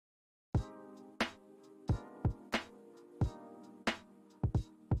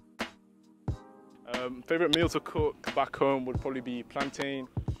Favourite meal to cook back home would probably be plantain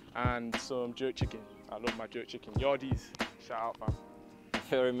and some jerk chicken. I love my jerk chicken. Yardies, shout out fam. My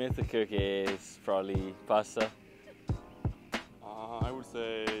favourite meal to cook is probably pasta. I would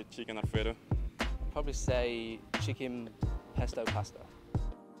say chicken alfredo. I'd probably say chicken pesto pasta.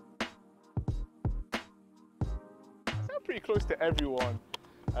 I sound pretty close to everyone,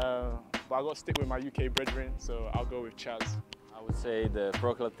 but I got to stick with my UK brethren, so I'll go with Chaz. I would say the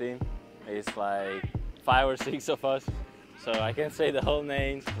Pro Club team is like 5 or 6 of us, so I can't say the whole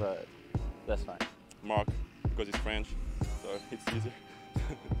names, but that's fine. Mark, because he's French, so it's easier.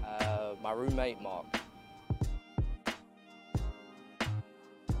 My roommate, Mark.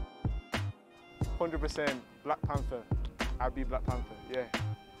 100% Black Panther. I'd be Black Panther, yeah.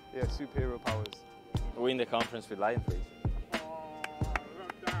 Yeah, superhero powers. Win the conference with Lion, please.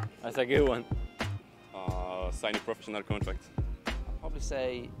 That's a good one. Sign a professional contract. I'd probably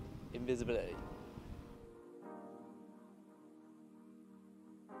say invisibility.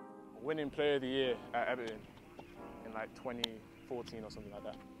 Winning player of the year at Everton in like 2014 or something like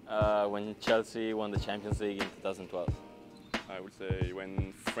that. When Chelsea won the Champions League in 2012. I would say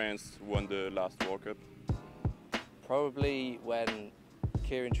when France won the last World Cup. Probably when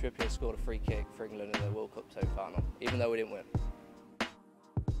Kieran Trippier scored a free kick for England in the World Cup semi-final, even though we didn't win.